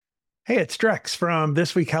Hey, it's Drex from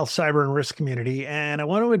This Week Health Cyber and Risk Community, and I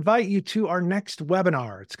want to invite you to our next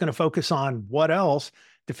webinar. It's going to focus on what else?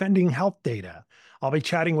 Defending health data. I'll be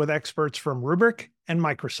chatting with experts from Rubrik and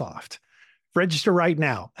Microsoft. Register right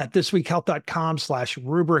now at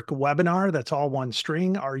thisweekhealth.com/rubric webinar. That's all one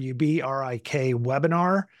string, RUBRIK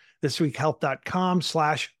webinar,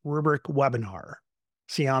 thisweekhealth.com/rubric webinar.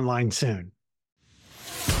 See you online soon.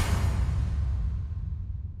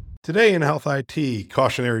 Today in Health IT,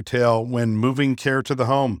 cautionary tale when moving care to the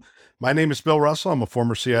home. My name is Bill Russell. I'm a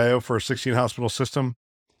former CIO for a 16-hospital system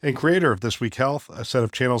and creator of This Week Health, a set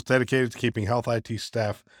of channels dedicated to keeping health IT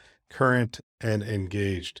staff current and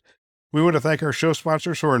engaged. We want to thank our show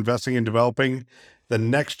sponsors who are investing in developing the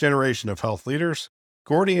next generation of health leaders: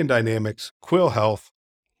 Gordian Dynamics, Quill Health,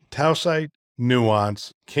 Tausight,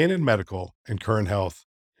 Nuance, Canon Medical, and Current Health.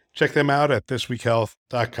 Check them out at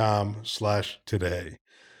thisweekhealth.com/today.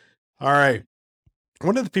 All right.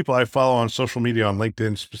 One of the people I follow on social media, on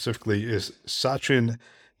LinkedIn specifically, is Sachin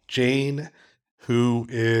Jain, who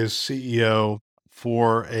is CEO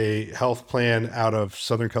for a health plan out of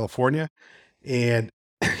Southern California. And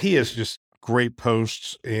he has just great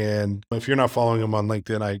posts. And if you're not following him on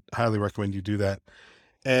LinkedIn, I highly recommend you do that.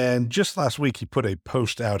 And just last week, he put a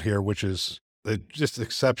post out here, which is just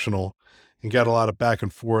exceptional, and got a lot of back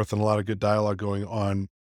and forth and a lot of good dialogue going on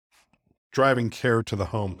driving care to the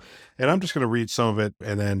home. And I'm just going to read some of it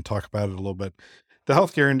and then talk about it a little bit. The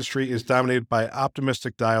healthcare industry is dominated by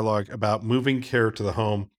optimistic dialogue about moving care to the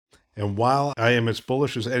home. And while I am as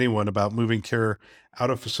bullish as anyone about moving care out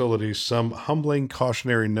of facilities, some humbling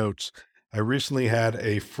cautionary notes. I recently had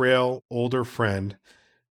a frail older friend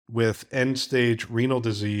with end-stage renal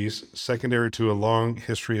disease secondary to a long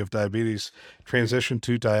history of diabetes transition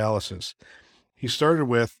to dialysis. He started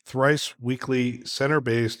with thrice weekly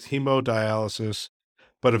center-based hemodialysis,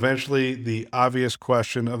 but eventually the obvious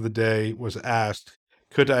question of the day was asked,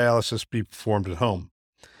 could dialysis be performed at home?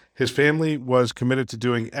 His family was committed to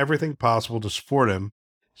doing everything possible to support him,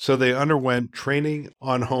 so they underwent training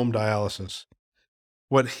on home dialysis.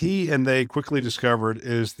 What he and they quickly discovered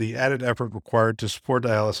is the added effort required to support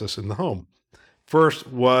dialysis in the home. First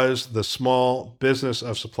was the small business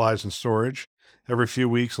of supplies and storage. Every few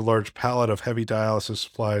weeks, a large pallet of heavy dialysis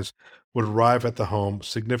supplies would arrive at the home.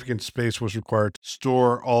 Significant space was required to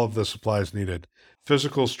store all of the supplies needed.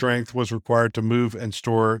 Physical strength was required to move and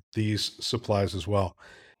store these supplies as well.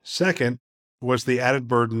 Second was the added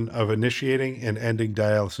burden of initiating and ending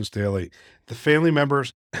dialysis daily. The family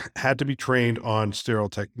members had to be trained on sterile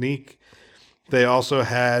technique. They also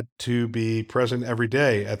had to be present every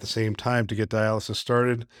day at the same time to get dialysis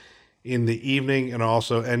started in the evening and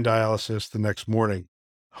also end dialysis the next morning.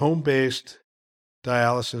 Home-based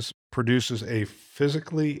dialysis produces a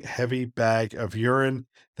physically heavy bag of urine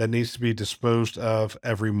that needs to be disposed of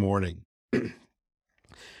every morning.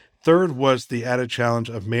 Third was the added challenge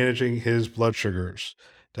of managing his blood sugars.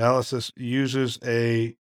 Dialysis uses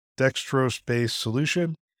a dextrose-based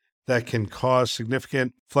solution that can cause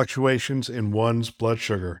significant fluctuations in one's blood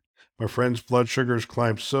sugar. My friend's blood sugars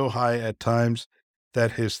climbed so high at times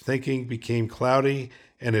that his thinking became cloudy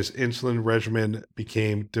and his insulin regimen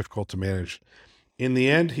became difficult to manage. In the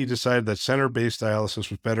end, he decided that center-based dialysis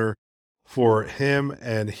was better for him,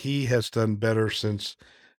 and he has done better since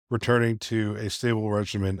returning to a stable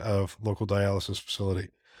regimen of local dialysis facility.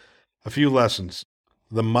 A few lessons.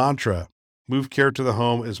 The mantra, move care to the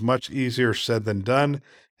home, is much easier said than done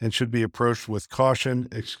and should be approached with caution,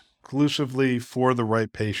 exclusively for the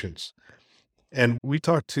right patients. And we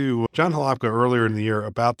talked to John Halapka earlier in the year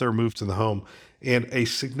about their move to the home, and a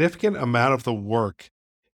significant amount of the work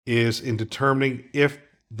is in determining if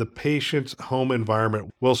the patient's home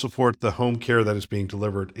environment will support the home care that is being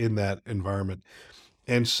delivered in that environment.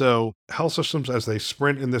 And so health systems, as they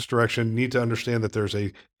sprint in this direction, need to understand that there's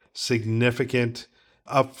a significant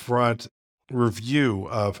upfront review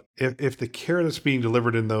of if the care that's being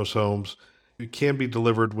delivered in those homes, it can be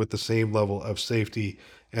delivered with the same level of safety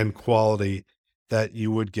and quality that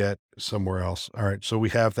you would get somewhere else. All right, so we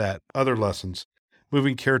have that. Other lessons.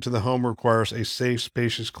 Moving care to the home requires a safe,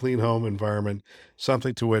 spacious, clean home environment,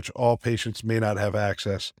 something to which all patients may not have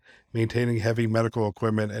access. Maintaining heavy medical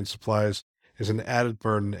equipment and supplies is an added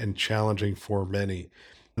burden and challenging for many.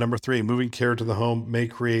 Number 3, moving care to the home may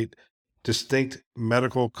create distinct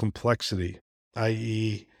medical complexity,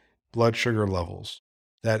 i.e., blood sugar levels.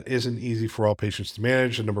 That isn't easy for all patients to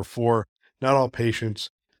manage. And number 4, not all patients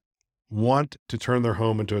want to turn their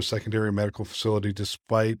home into a secondary medical facility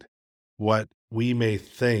despite what we may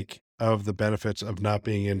think of the benefits of not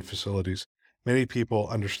being in facilities. Many people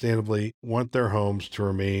understandably want their homes to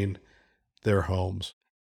remain their homes.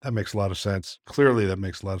 That makes a lot of sense. Clearly, that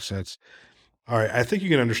makes a lot of sense. All right. I think you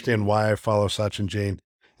can understand why I follow Sachin Jain.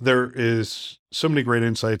 There is so many great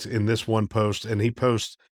insights in this one post, and he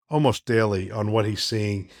posts almost daily on what he's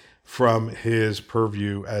seeing from his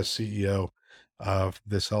purview as CEO of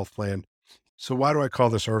this health plan. So why do I call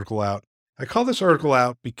this article out? I call this article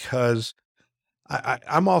out because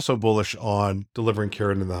I'm also bullish on delivering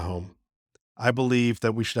care into the home. I believe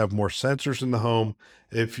that we should have more sensors in the home.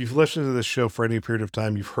 If you've listened to this show for any period of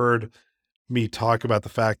time, you've heard me talk about the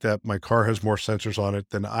fact that my car has more sensors on it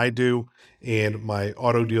than I do, and my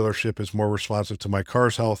auto dealership is more responsive to my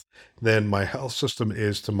car's health than my health system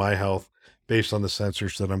is to my health based on the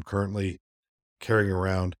sensors that I'm currently carrying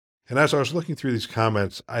around. And as I was looking through these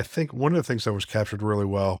comments, I think one of the things that was captured really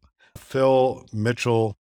well, Phil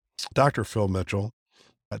Mitchell, Dr. Phil Mitchell,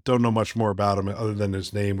 I don't know much more about him other than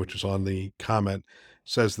his name, which is on the comment,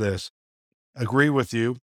 says this: agree with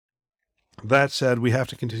you. That said, we have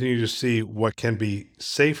to continue to see what can be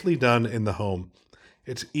safely done in the home.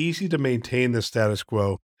 It's easy to maintain the status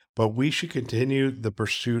quo, but we should continue the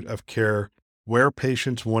pursuit of care where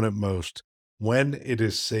patients want it most, when it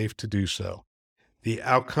is safe to do so. The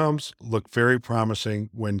outcomes look very promising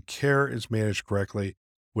when care is managed correctly,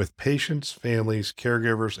 with patients, families,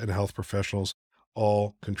 caregivers, and health professionals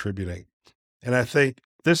all contributing. And I think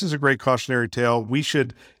this is a great cautionary tale. We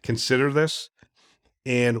should consider this,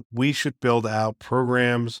 and we should build out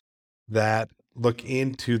programs that look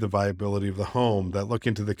into the viability of the home, that look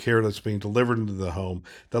into the care that's being delivered into the home,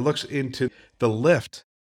 that looks into the lift,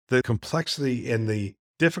 the complexity and the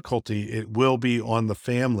difficulty it will be on the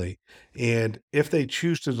family. And if they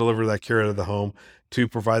choose to deliver that care into the home, to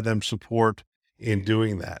provide them support in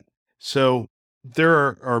doing that. So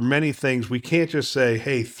there are many things. We can't just say,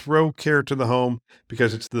 hey, throw care to the home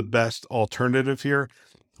because it's the best alternative here.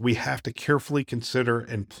 We have to carefully consider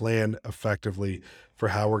and plan effectively for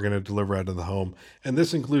how we're going to deliver out of the home. And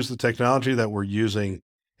this includes the technology that we're using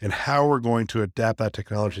and how we're going to adapt that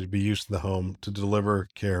technology to be used in the home to deliver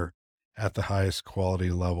care at the highest quality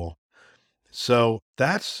level. So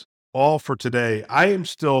that's all for today. I am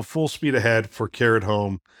still full speed ahead for care at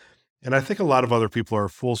home. And I think a lot of other people are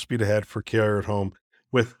full speed ahead for care at home,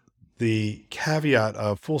 with the caveat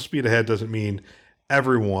of full speed ahead doesn't mean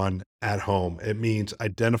everyone at home. It means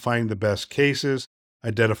identifying the best cases,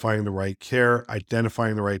 identifying the right care,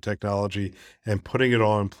 identifying the right technology, and putting it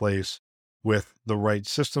all in place with the right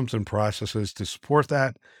systems and processes to support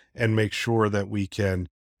that and make sure that we can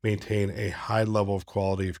maintain a high level of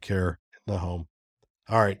quality of care in the home.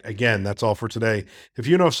 All right. Again, that's all for today. If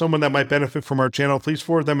you know someone that might benefit from our channel, please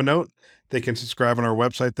forward them a note. They can subscribe on our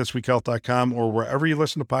website, thisweekhealth.com, or wherever you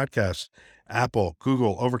listen to podcasts: Apple,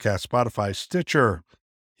 Google, Overcast, Spotify, Stitcher.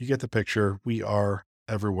 You get the picture. We are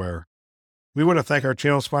everywhere. We want to thank our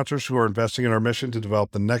channel sponsors who are investing in our mission to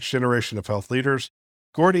develop the next generation of health leaders: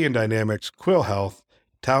 Gordian Dynamics, Quill Health,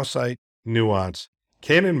 Tausight, Nuance,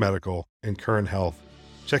 Canon Medical, and Current Health.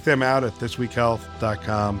 Check them out at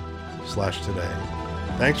thisweekhealth.com/today.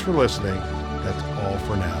 Thanks for listening. That's all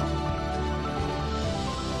for now.